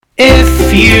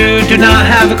If you do not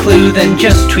have a clue, then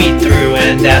just tweet through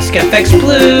and ask FX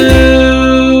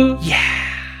Blue. Yeah.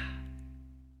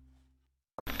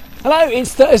 Hello,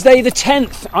 it's Thursday the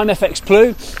 10th. I'm FX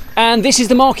Blue, and this is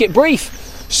the market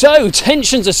brief. So,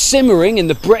 tensions are simmering in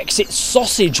the Brexit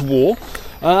sausage war.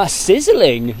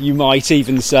 Sizzling, you might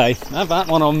even say. Have that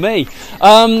one on me.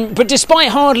 But despite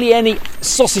hardly any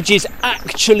sausages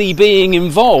actually being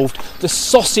involved, the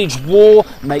sausage war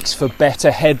makes for better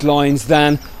headlines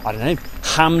than, I don't know,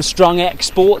 hamstrung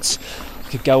exports. I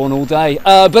could go on all day.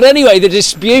 But anyway, the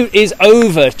dispute is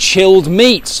over chilled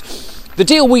meats. The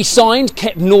deal we signed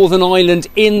kept Northern Ireland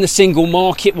in the single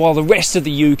market while the rest of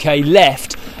the UK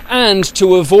left. And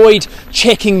to avoid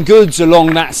checking goods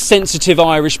along that sensitive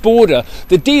Irish border,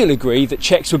 the deal agreed that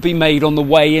checks would be made on the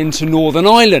way into Northern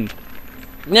Ireland.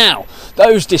 Now,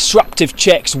 those disruptive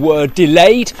checks were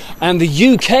delayed, and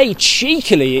the UK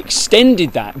cheekily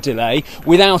extended that delay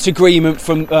without agreement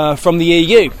from the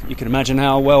EU. You can imagine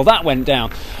how well that went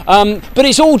down. But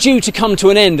it's all due to come to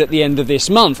an end at the end of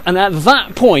this month, and at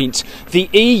that point, the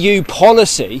EU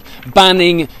policy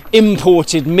banning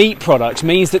imported meat products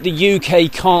means that the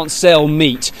UK can't sell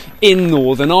meat in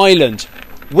Northern Ireland.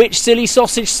 Which silly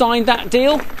sausage signed that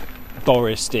deal?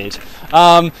 Boris did.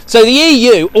 So the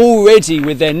EU, already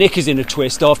with their knickers in a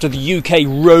twist after the UK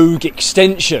rogue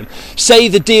extension, say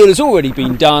the deal has already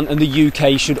been done and the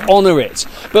UK should honour it.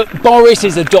 But Boris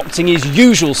is adopting his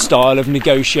usual style of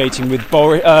negotiating with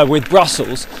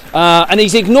Brussels, and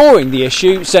he's ignoring the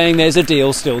issue, saying there's a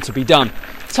deal still to be done.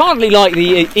 It's hardly like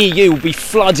the EU will be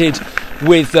flooded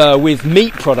with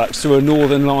meat products through a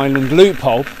Northern Ireland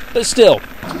loophole, but still.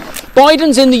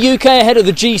 Biden's in the UK ahead of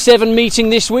the G7 meeting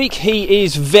this week. He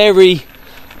is very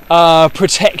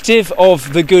protective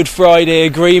of the Good Friday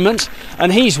Agreement,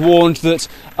 and he's warned that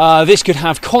this could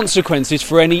have consequences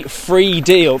for any free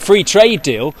trade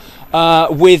deal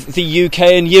with the UK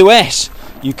and US.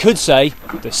 You could say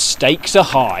the stakes are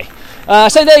high.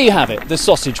 So there you have it, the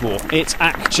sausage war. It's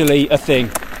actually a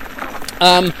thing.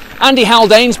 Andy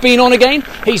Haldane's been on again.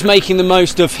 He's making the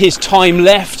most of his time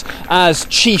left as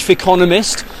chief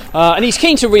economist, and he's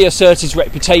keen to reassert his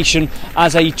reputation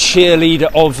as a cheerleader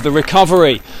of the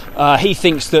recovery. He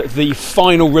thinks that the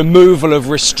final removal of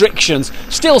restrictions,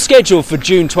 still scheduled for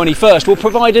June 21st, will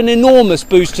provide an enormous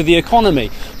boost to the economy,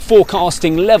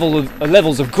 forecasting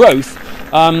levels of growth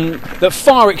that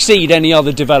far exceed any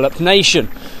other developed nation.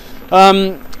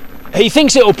 He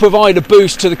thinks it will provide a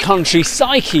boost to the country's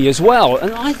psyche as well,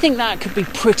 and I think that could be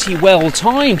pretty well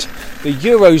timed. The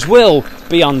Euros will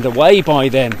be underway by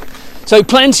then. So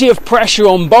plenty of pressure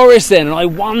on Boris then, and I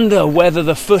wonder whether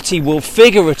the footy will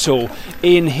figure at all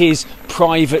in his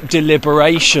private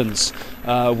deliberations.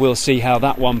 We'll see how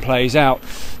that one plays out.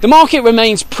 The market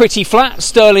remains pretty flat.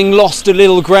 Sterling lost a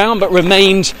little ground but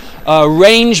remained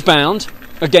range bound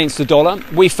against the dollar.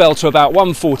 We fell to about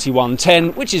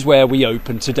 141.10, which is where we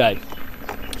opened today.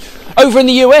 Over in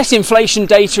the US, inflation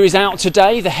data is out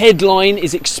today. The headline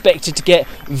is expected to get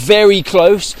very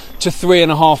close to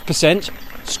 3.5%.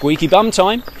 Squeaky bum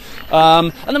time.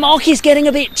 And the market is getting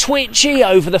a bit twitchy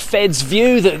over the Fed's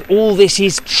view that all this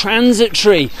is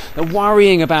transitory. They're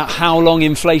worrying about how long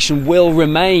inflation will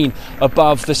remain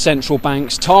above the central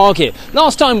bank's target.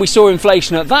 Last time we saw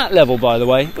inflation at that level, by the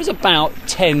way, was about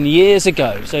 10 years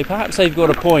ago, so perhaps they've got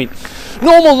a point.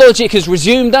 Normal logic has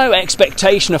resumed though.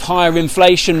 Expectation of higher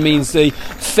inflation means the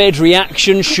Fed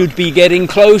reaction should be getting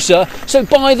closer, so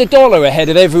buy the dollar ahead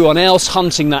of everyone else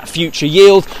hunting that future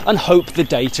yield and hope the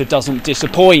data doesn't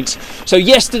disappoint. So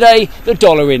yesterday the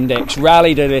dollar index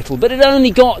rallied a little, but it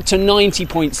only got to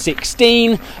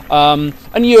 90.16,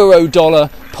 and euro dollar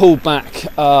pulled back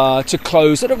to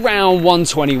close at around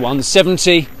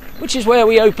 121.70, which is where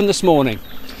we opened this morning.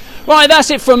 Right, that's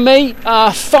it from me.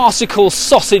 Farcical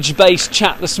sausage-based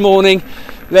chat this morning.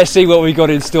 Let's see what we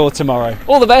got in store tomorrow.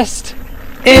 All the best.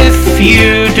 If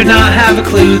you do not have a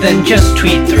clue, then just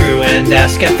tweet through and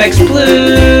ask FX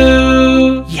Blue.